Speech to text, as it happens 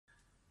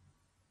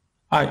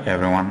Hi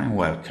everyone and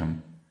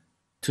welcome.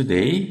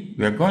 Today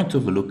we are going to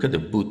have a look at the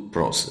boot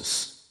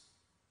process.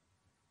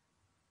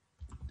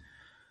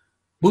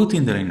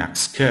 Booting the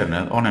Linux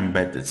kernel on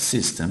embedded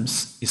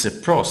systems is a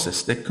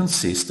process that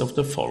consists of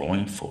the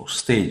following four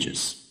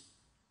stages: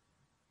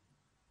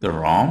 the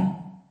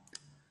ROM,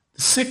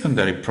 the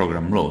secondary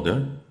program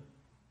loader,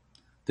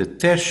 the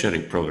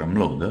tertiary program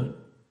loader,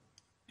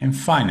 and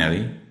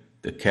finally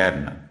the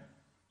kernel.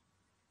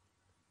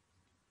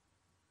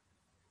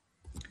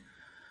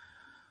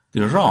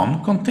 The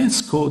ROM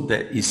contains code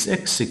that is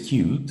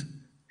executed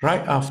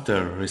right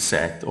after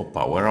reset or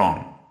power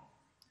on.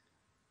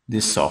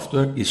 This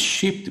software is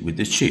shipped with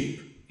the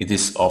chip. It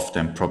is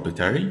often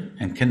proprietary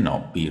and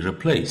cannot be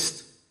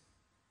replaced.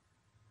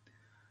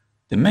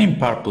 The main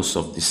purpose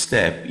of this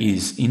step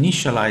is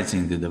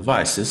initializing the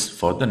devices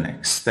for the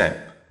next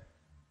step.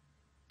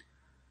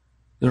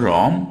 The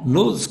ROM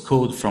loads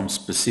code from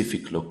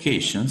specific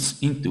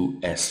locations into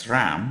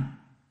SRAM,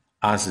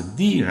 as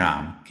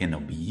DRAM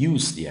cannot be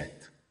used yet.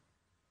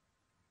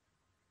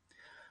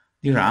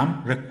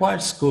 DRAM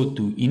requires code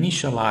to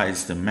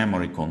initialize the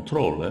memory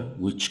controller,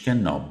 which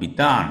cannot be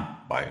done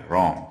by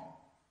ROM.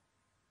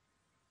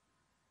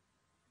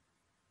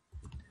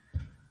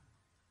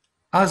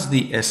 As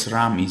the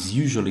SRAM is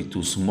usually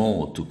too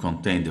small to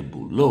contain the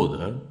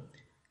bootloader,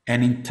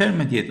 an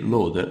intermediate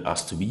loader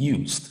has to be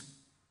used,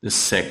 the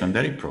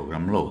secondary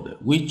program loader,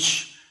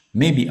 which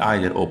may be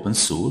either open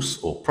source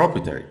or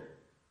proprietary.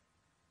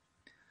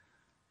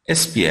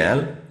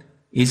 SPL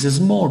is a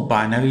small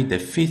binary that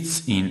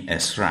fits in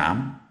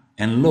SRAM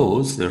and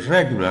loads the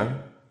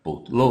regular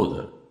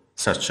bootloader,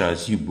 such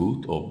as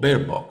U-boot or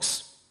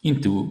Bearbox,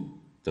 into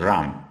the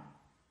RAM.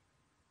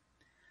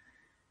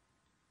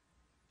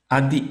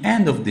 At the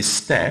end of this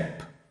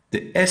step,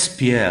 the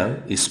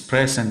SPL is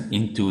present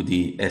into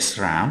the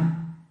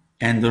SRAM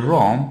and the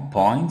ROM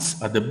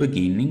points at the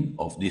beginning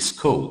of this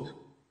code.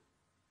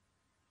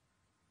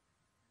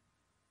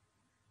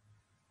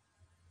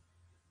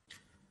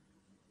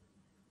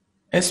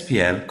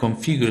 SPL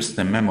configures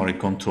the memory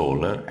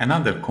controller and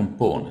other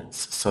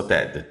components so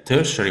that the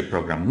tertiary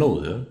program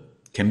loader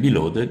can be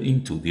loaded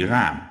into the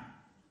RAM.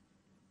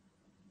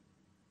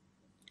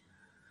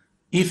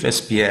 If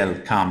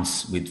SPL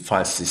comes with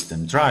file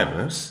system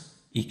drivers,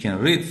 it can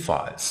read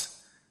files,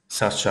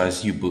 such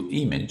as U-boot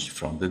image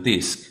from the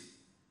disk.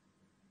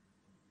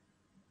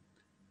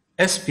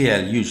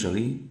 SPL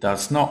usually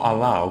does not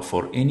allow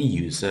for any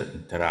user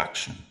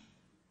interaction.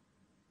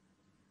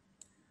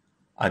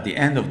 At the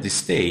end of this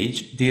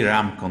stage,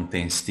 DRAM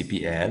contains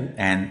TPL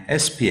and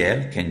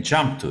SPL can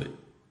jump to it.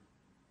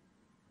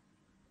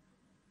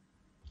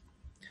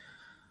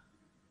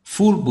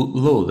 Full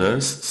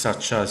bootloaders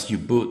such as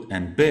U-boot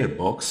and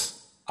Bearbox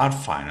are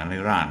finally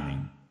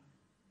running.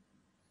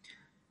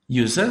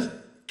 Users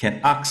can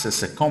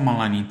access a command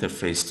line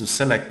interface to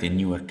select a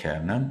newer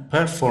kernel,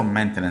 perform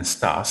maintenance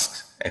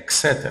tasks,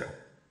 etc.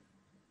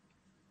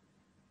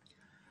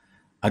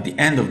 At the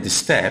end of this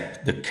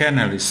step, the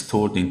kernel is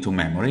stored into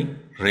memory,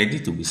 ready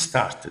to be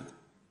started.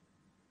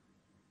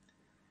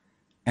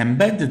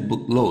 Embedded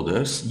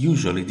bootloaders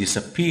usually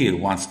disappear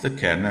once the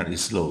kernel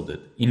is loaded,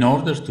 in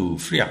order to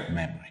free up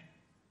memory.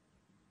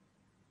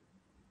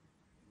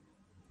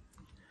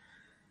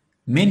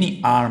 Many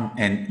ARM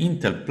and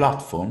Intel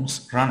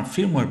platforms run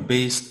firmware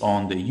based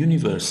on the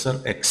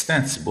Universal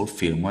Extensible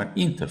Firmware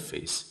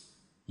Interface,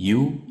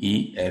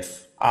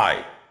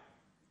 UEFI.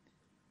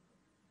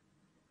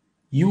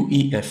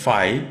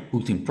 UEFI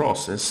booting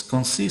process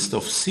consists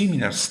of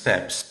similar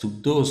steps to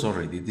those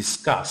already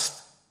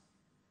discussed.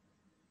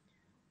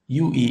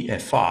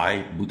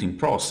 UEFI booting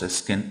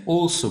process can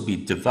also be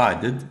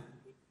divided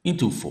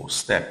into 4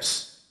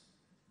 steps.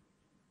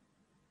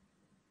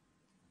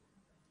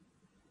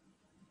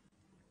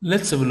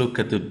 Let's have a look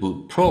at the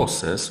boot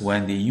process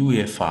when the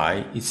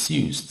UEFI is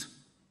used.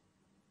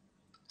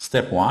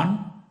 Step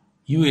 1.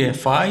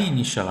 UEFI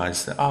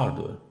initializes the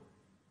hardware.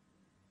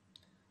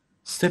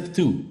 Step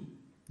 2.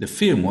 The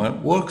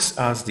firmware works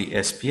as the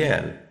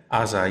SPL,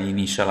 as I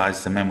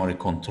initialize the memory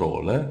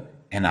controller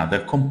and other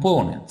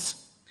components,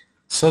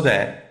 so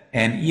that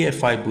an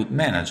EFI boot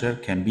manager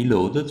can be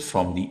loaded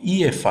from the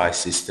EFI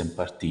system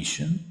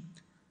partition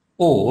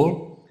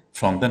or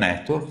from the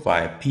network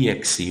via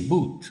PXE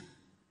boot.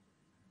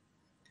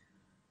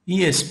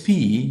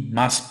 ESP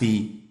must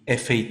be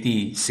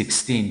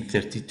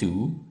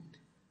FAT1632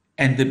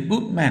 and the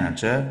boot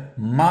manager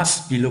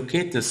must be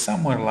located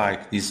somewhere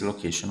like this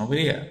location over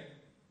here.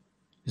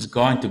 It's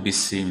going to be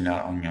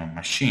similar on your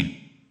machine.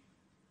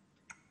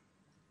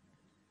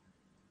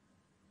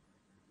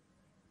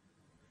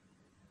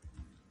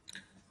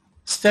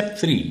 Step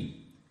 3.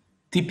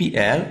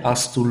 TPL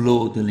has to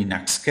load the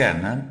Linux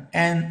kernel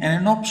and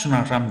an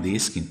optional RAM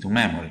disk into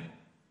memory.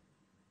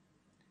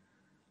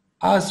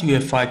 As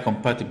UEFI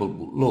compatible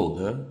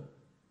bootloader,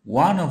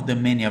 one of the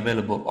many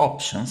available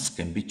options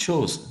can be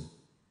chosen: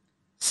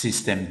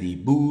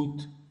 Systemd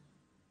boot,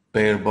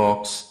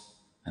 Bearbox,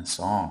 and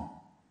so on.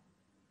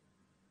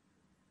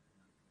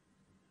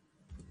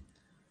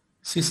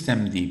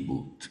 Systemd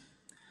boot.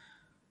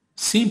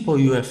 simple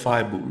Uefi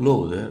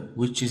bootloader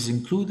which is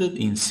included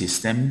in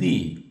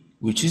systemd,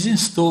 which is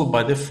installed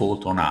by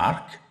default on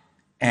Arch,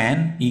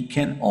 and it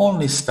can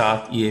only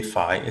start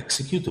EFI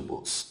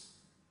executables.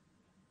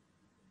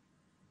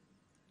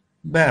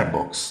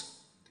 Barebox,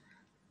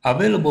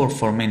 available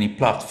for many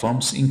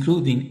platforms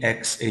including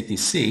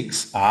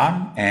x86,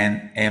 ARM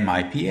and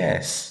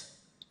MIPS,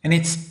 and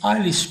it's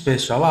highly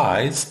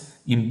specialized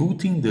in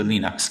booting the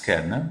Linux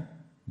kernel.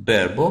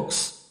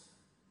 Barebox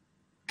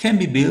can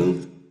be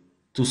built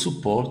to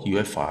support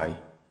UEFI.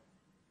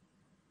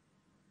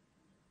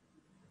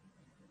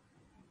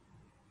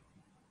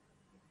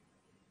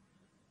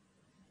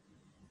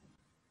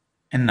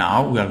 And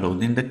now we are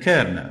loading the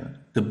kernel.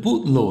 The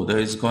bootloader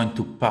is going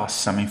to pass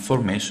some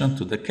information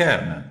to the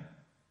kernel.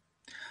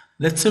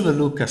 Let's have a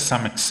look at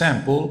some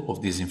example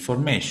of this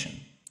information.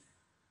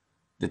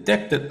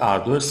 Detected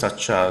hardware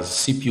such as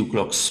CPU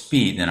clock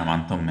speed and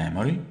amount of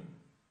memory,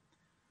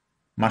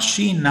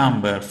 machine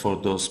number for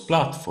those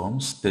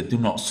platforms that do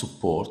not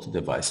support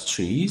device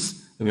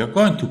trees. We are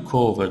going to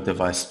cover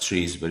device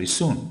trees very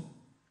soon.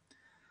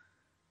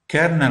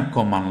 Kernel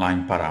command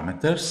line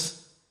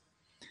parameters,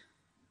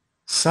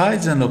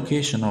 size and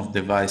location of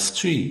device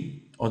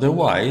tree,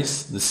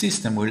 otherwise the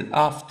system will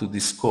have to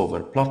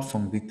discover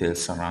platform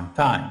details at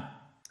runtime,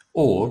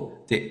 or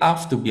they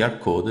have to be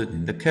hard-coded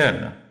in the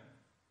kernel.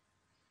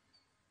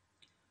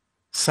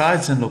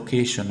 Size and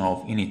location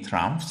of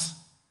initramps,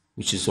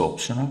 which is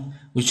optional,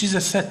 which is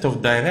a set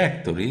of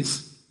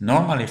directories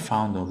normally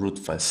found on root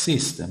file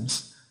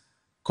systems,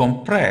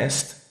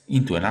 compressed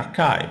into an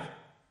archive.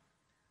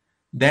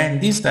 Then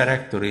these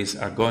directories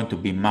are going to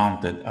be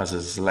mounted as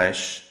a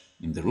slash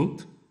in the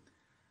root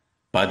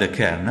by the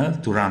kernel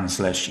to run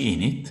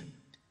 /init,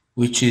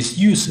 which is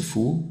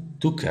useful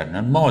to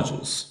kernel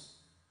modules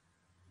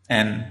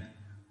and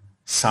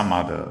some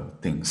other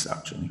things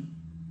actually.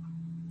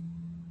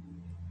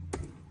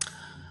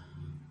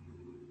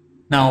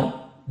 Now,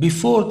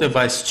 before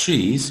device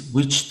trees,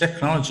 which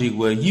technology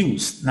were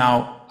used?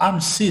 Now, ARM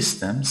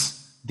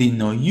systems did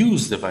not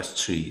use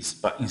device trees,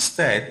 but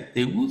instead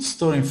they would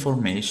store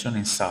information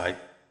inside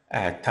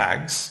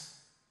tags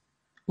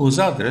whose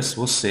address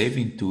was saved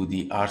into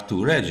the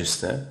R2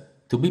 register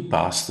to be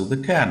passed to the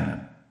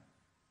kernel.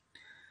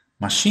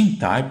 Machine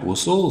type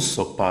was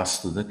also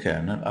passed to the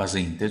kernel as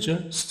an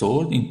integer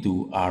stored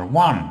into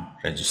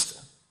R1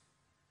 register.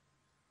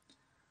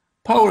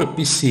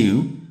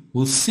 PowerPCU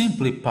will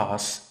simply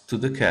pass to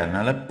the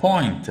kernel a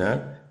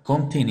pointer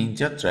containing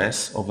the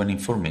address of an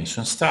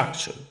information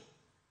structure.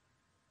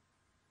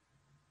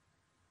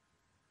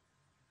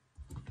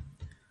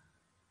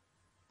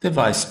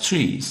 Device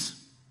trees.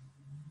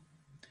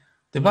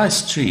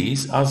 Device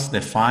trees, as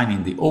defined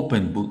in the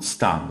Open Boot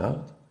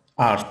standard,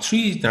 are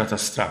tree data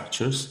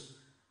structures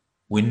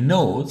with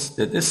nodes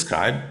that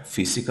describe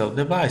physical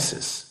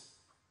devices.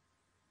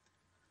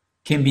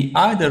 Can be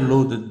either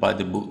loaded by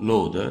the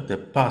bootloader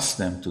that passes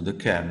them to the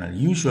kernel,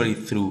 usually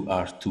through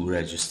R2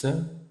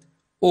 register,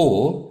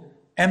 or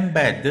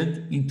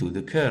embedded into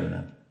the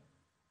kernel.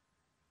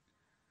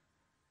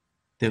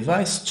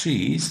 Device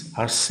trees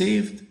are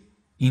saved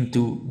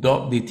into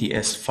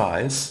 .dts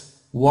files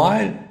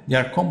while they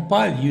are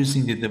compiled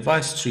using the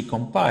device tree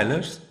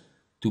compilers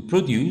to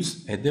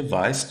produce a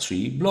device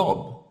tree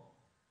blob.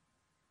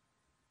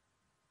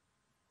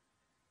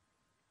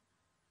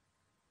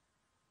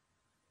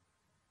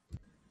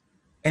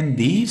 And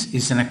this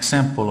is an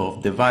example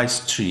of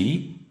device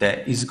tree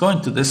that is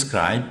going to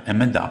describe a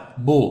made-up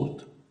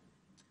board.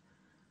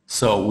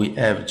 So we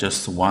have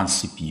just one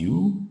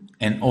CPU,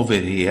 and over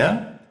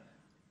here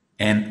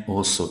and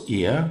also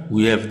here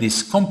we have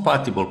this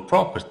compatible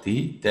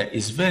property that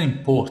is very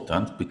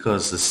important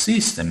because the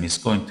system is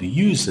going to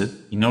use it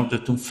in order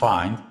to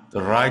find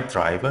the right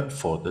driver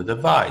for the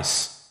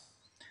device.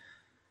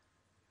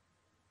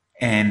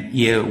 And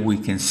here we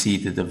can see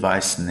the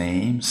device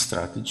name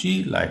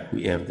strategy, like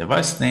we have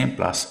device name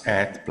plus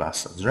 @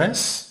 plus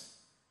address.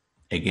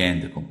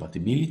 Again, the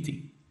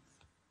compatibility.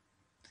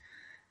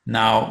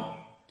 Now,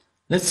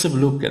 let's have a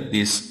look at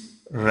this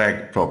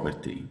reg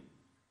property.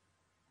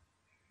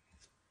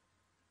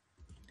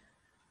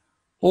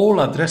 All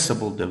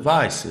addressable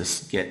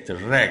devices get the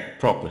reg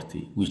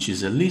property, which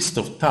is a list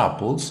of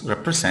tuples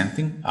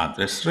representing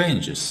address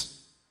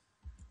ranges,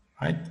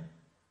 right?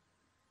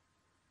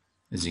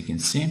 As you can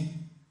see.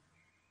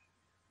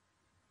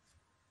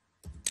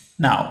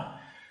 Now,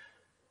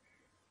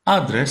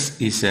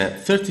 address is a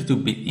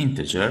 32-bit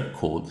integer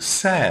called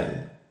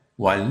cell,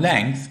 while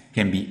length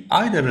can be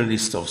either a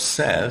list of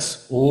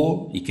cells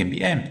or it can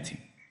be empty.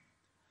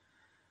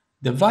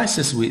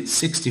 Devices with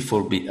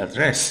 64-bit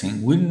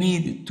addressing will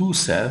need 2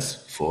 cells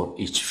for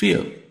each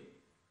field.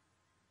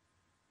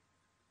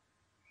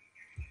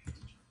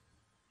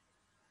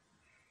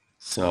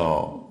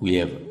 So we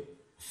have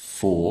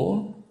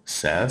 4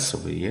 cells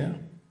over here,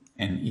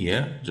 and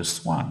here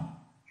just 1.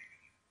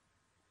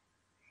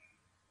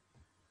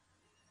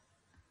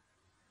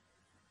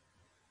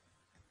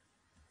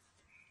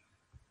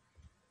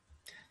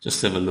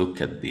 Just have a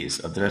look at this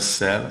address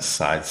cell,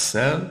 side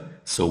cell.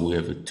 So we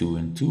have a 2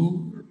 and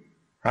 2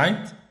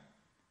 right?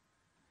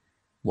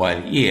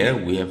 While here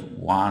we have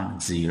 1,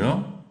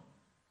 0,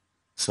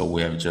 so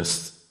we have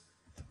just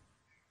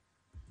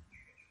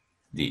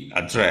the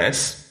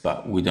address,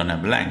 but we don't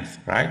have length,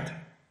 right?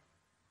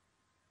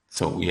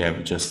 So we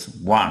have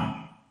just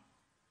 1.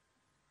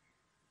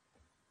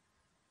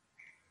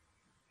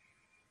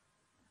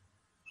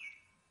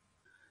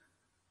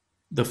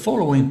 The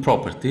following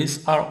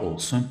properties are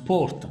also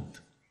important.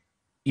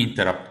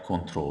 Interrupt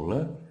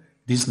controller.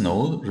 This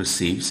node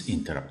receives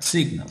interrupt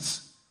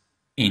signals.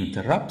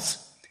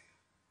 Interrupts.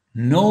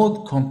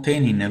 Node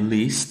containing a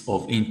list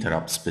of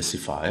interrupt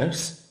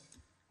specifiers.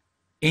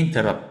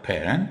 Interrupt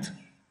parent.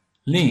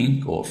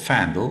 Link or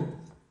handle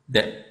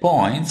that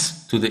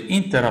points to the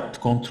interrupt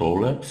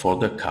controller for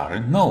the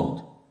current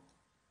node.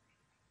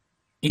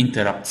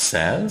 Interrupt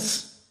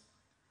cells.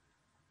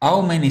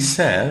 How many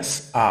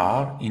cells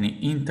are in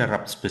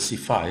interrupt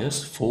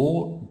specifiers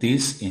for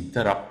this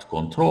interrupt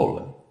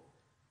controller?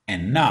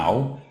 And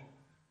now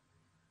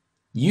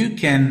you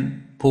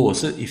can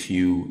pause it if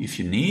you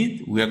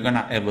need. We are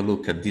gonna have a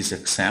look at this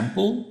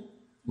example.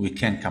 We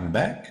can come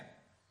back.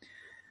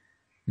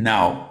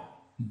 Now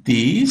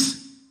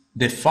this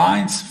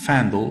defines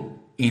handle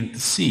int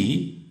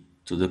c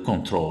to the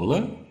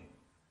controller,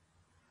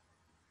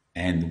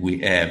 and we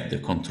have the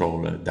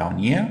controller down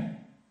here.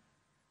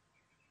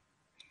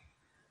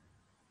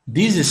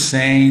 This is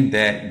saying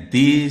that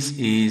this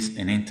is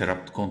an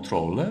interrupt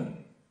controller.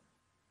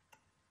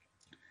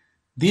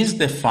 This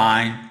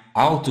defines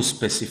how to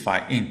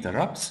specify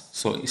interrupts.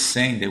 So it's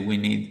saying that we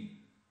need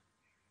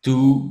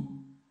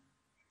 2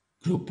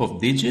 group of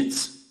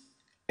digits.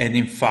 And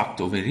in fact,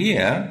 over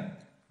here,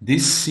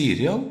 this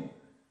serial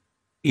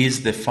is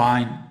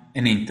defined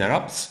an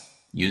interrupts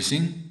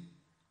using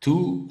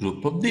 2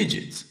 group of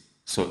digits.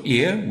 So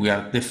here we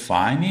are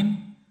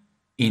defining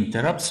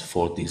interrupts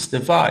for this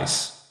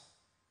device.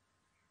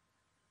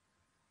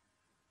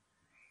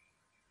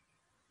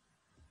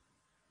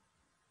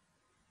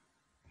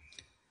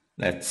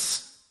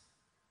 Let's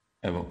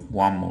have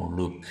one more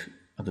look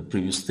at the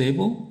previous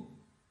table.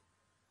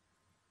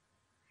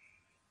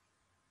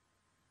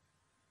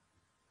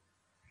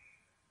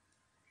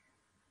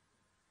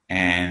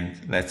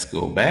 And let's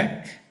go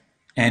back.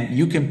 And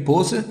you can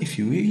pause it if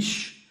you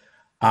wish.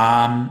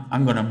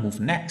 I'm going to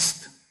move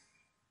next.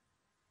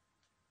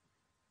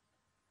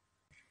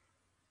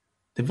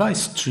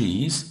 Device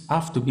trees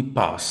have to be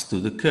passed to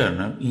the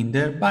kernel in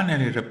their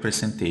binary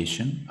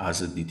representation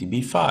as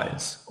DTB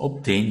files,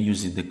 obtained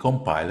using the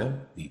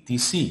compiler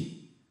DTC.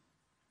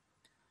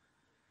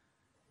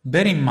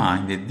 Bear in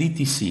mind that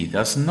DTC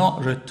does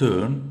not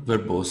return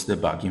verbose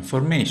debug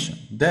information.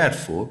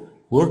 Therefore,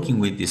 working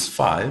with these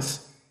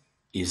files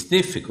is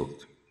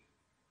difficult.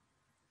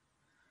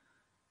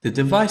 The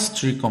device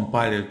tree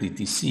compiler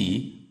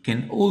DTC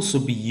can also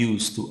be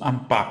used to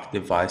unpack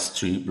device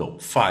tree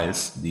blob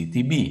files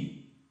DTB.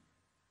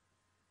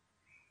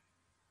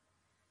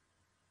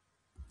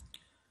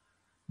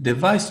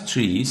 Device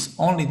trees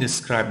only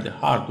describe the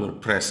hardware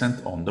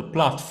present on the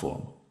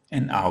platform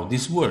and how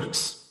this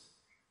works.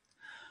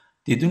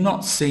 They do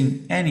not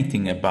say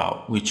anything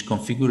about which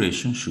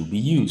configuration should be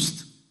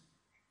used.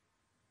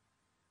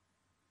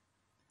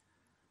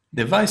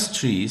 Device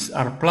trees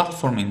are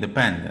platform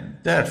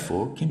independent,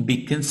 therefore can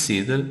be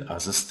considered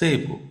as a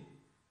stable.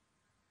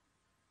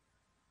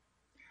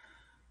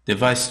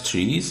 Device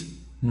trees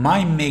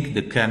might make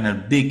the kernel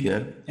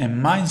bigger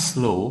and might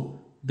slow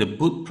the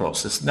boot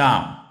process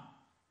down.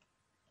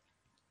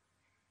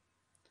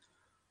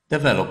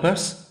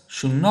 Developers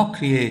should not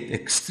create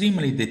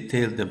extremely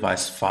detailed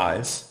device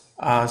files,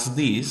 as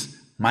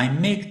these might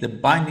make the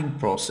binding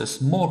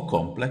process more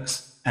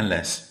complex and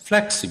less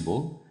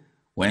flexible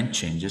when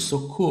changes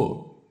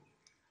occur.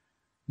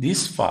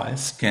 These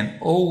files can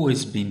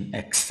always be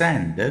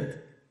extended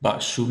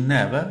but should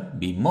never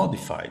be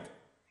modified.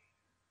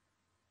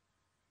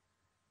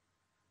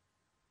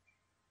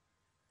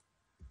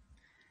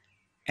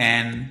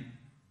 And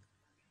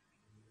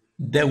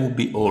that will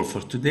be all for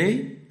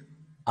today.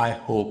 I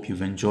hope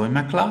you've enjoyed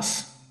my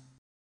class.